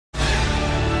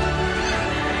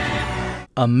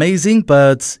Amazing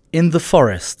Birds in the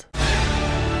Forest.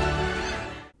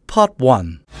 Part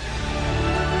 1.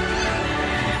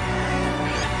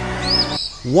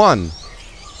 1.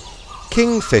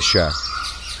 Kingfisher.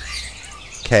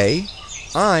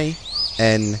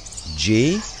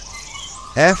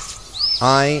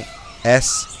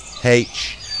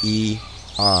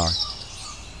 K-I-N-G-F-I-S-H-E-R.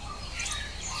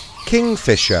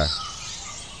 Kingfisher.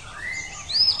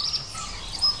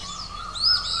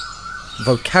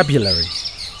 Vocabulary: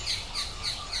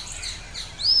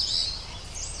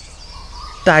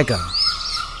 dagger,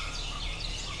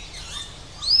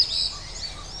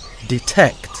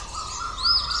 detect,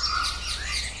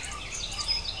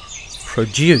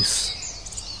 produce,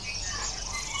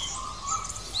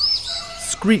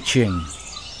 screeching.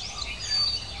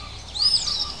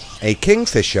 A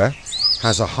kingfisher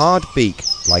has a hard beak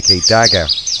like a dagger.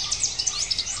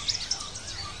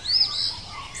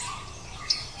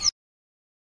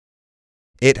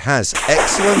 It has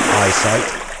excellent eyesight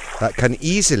that can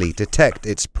easily detect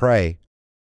its prey.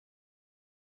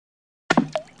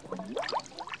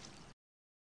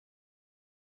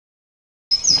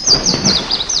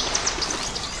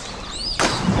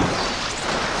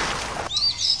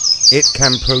 It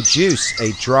can produce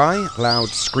a dry, loud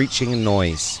screeching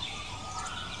noise.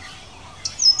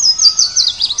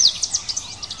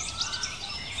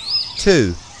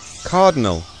 Two.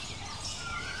 Cardinal.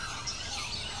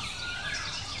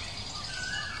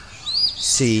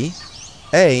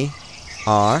 C-A-R-D-I-N-A-L.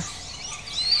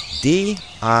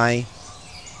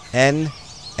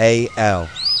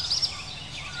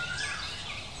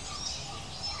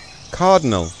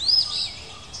 Cardinal.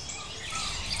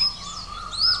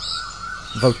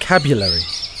 Vocabulary: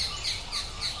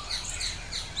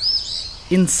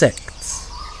 insects,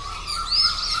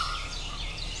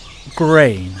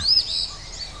 grain,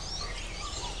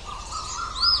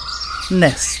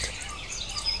 nest,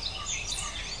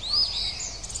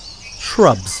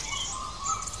 shrubs.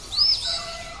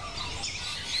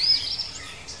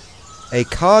 A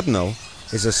cardinal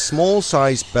is a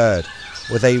small-sized bird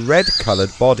with a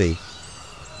red-coloured body.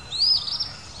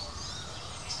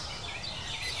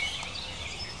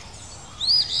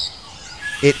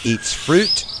 It eats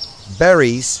fruit,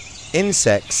 berries,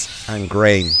 insects, and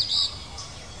grain.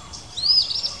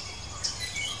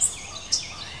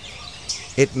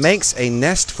 It makes a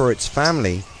nest for its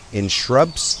family in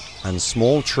shrubs and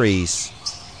small trees.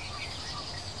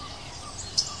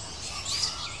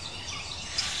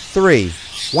 3.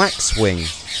 Waxwing.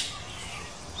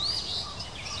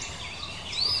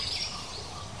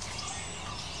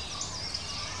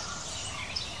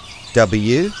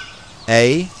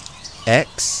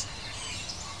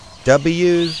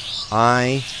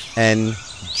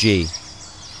 W-A-X-W-I-N-G.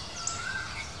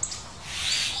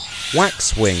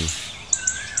 Waxwing.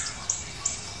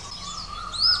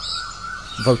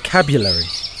 Vocabulary: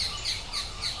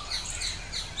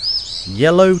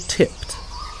 yellow-tipped,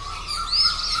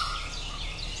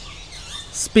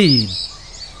 speed,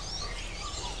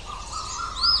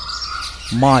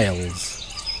 miles,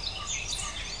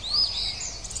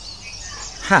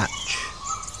 hatch.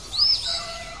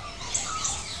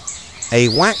 A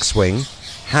waxwing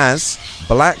has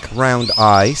black round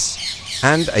eyes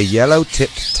and a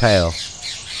yellow-tipped tail.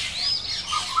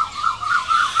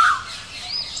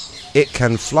 It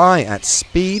can fly at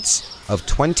speeds of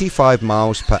 25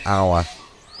 miles per hour.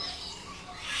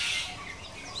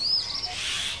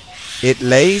 It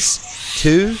lays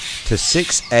 2 to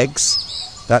 6 eggs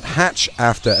that hatch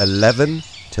after 11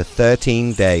 to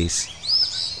 13 days.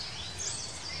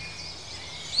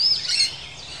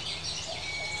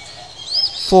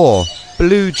 4.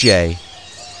 Blue jay.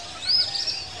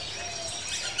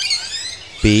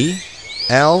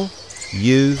 B-L-U-E-J-A-Y.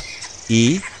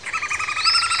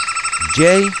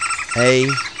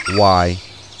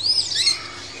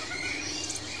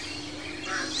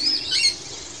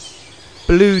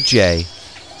 Blue jay.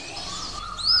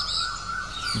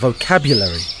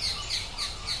 Vocabulary: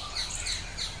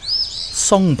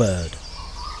 songbird,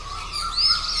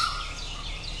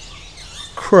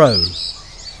 crow.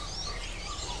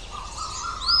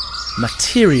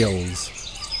 Materials: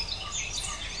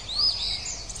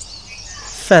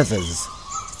 feathers.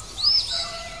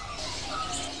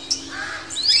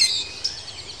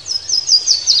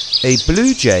 A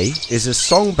blue jay is a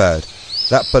songbird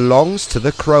that belongs to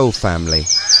the crow family.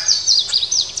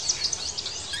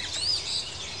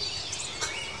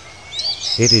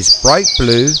 It is bright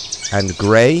blue and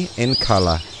grey in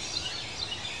colour.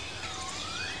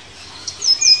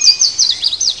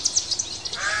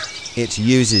 It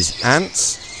uses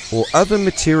ants or other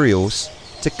materials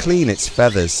to clean its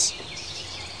feathers.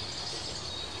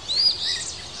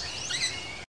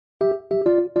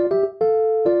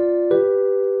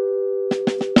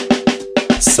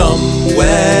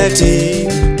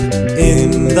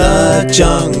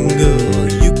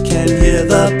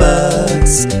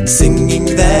 bells, singing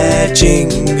their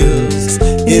jingles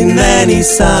in many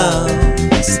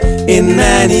sounds, in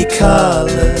many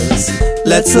colors.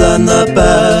 Let's learn the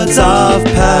birds of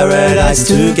paradise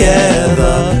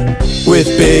together. With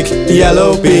big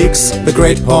yellow beaks, the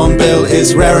great hornbill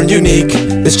is rare and unique.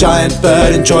 This giant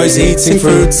bird enjoys eating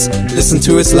fruits. Listen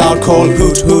to its loud call,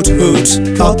 hoot, hoot,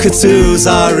 hoot. Cockatoos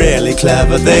are really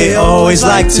clever, they always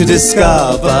like to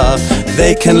discover.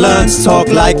 They can learn to talk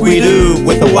like we do.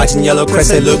 With a white and yellow crest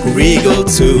they look regal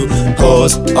too.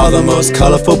 Haws are the most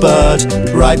colorful bird,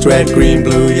 bright red, green,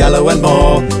 blue, yellow and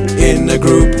more. In a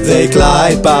group they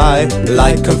glide by,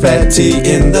 like confetti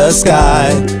in the sky.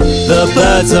 The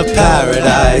birds of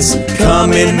paradise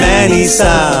come in many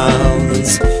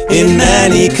sounds, in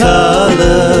many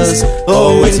colors,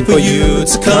 all waiting for you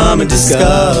to come and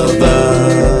discover,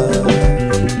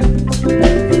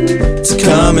 to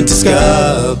come and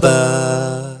discover.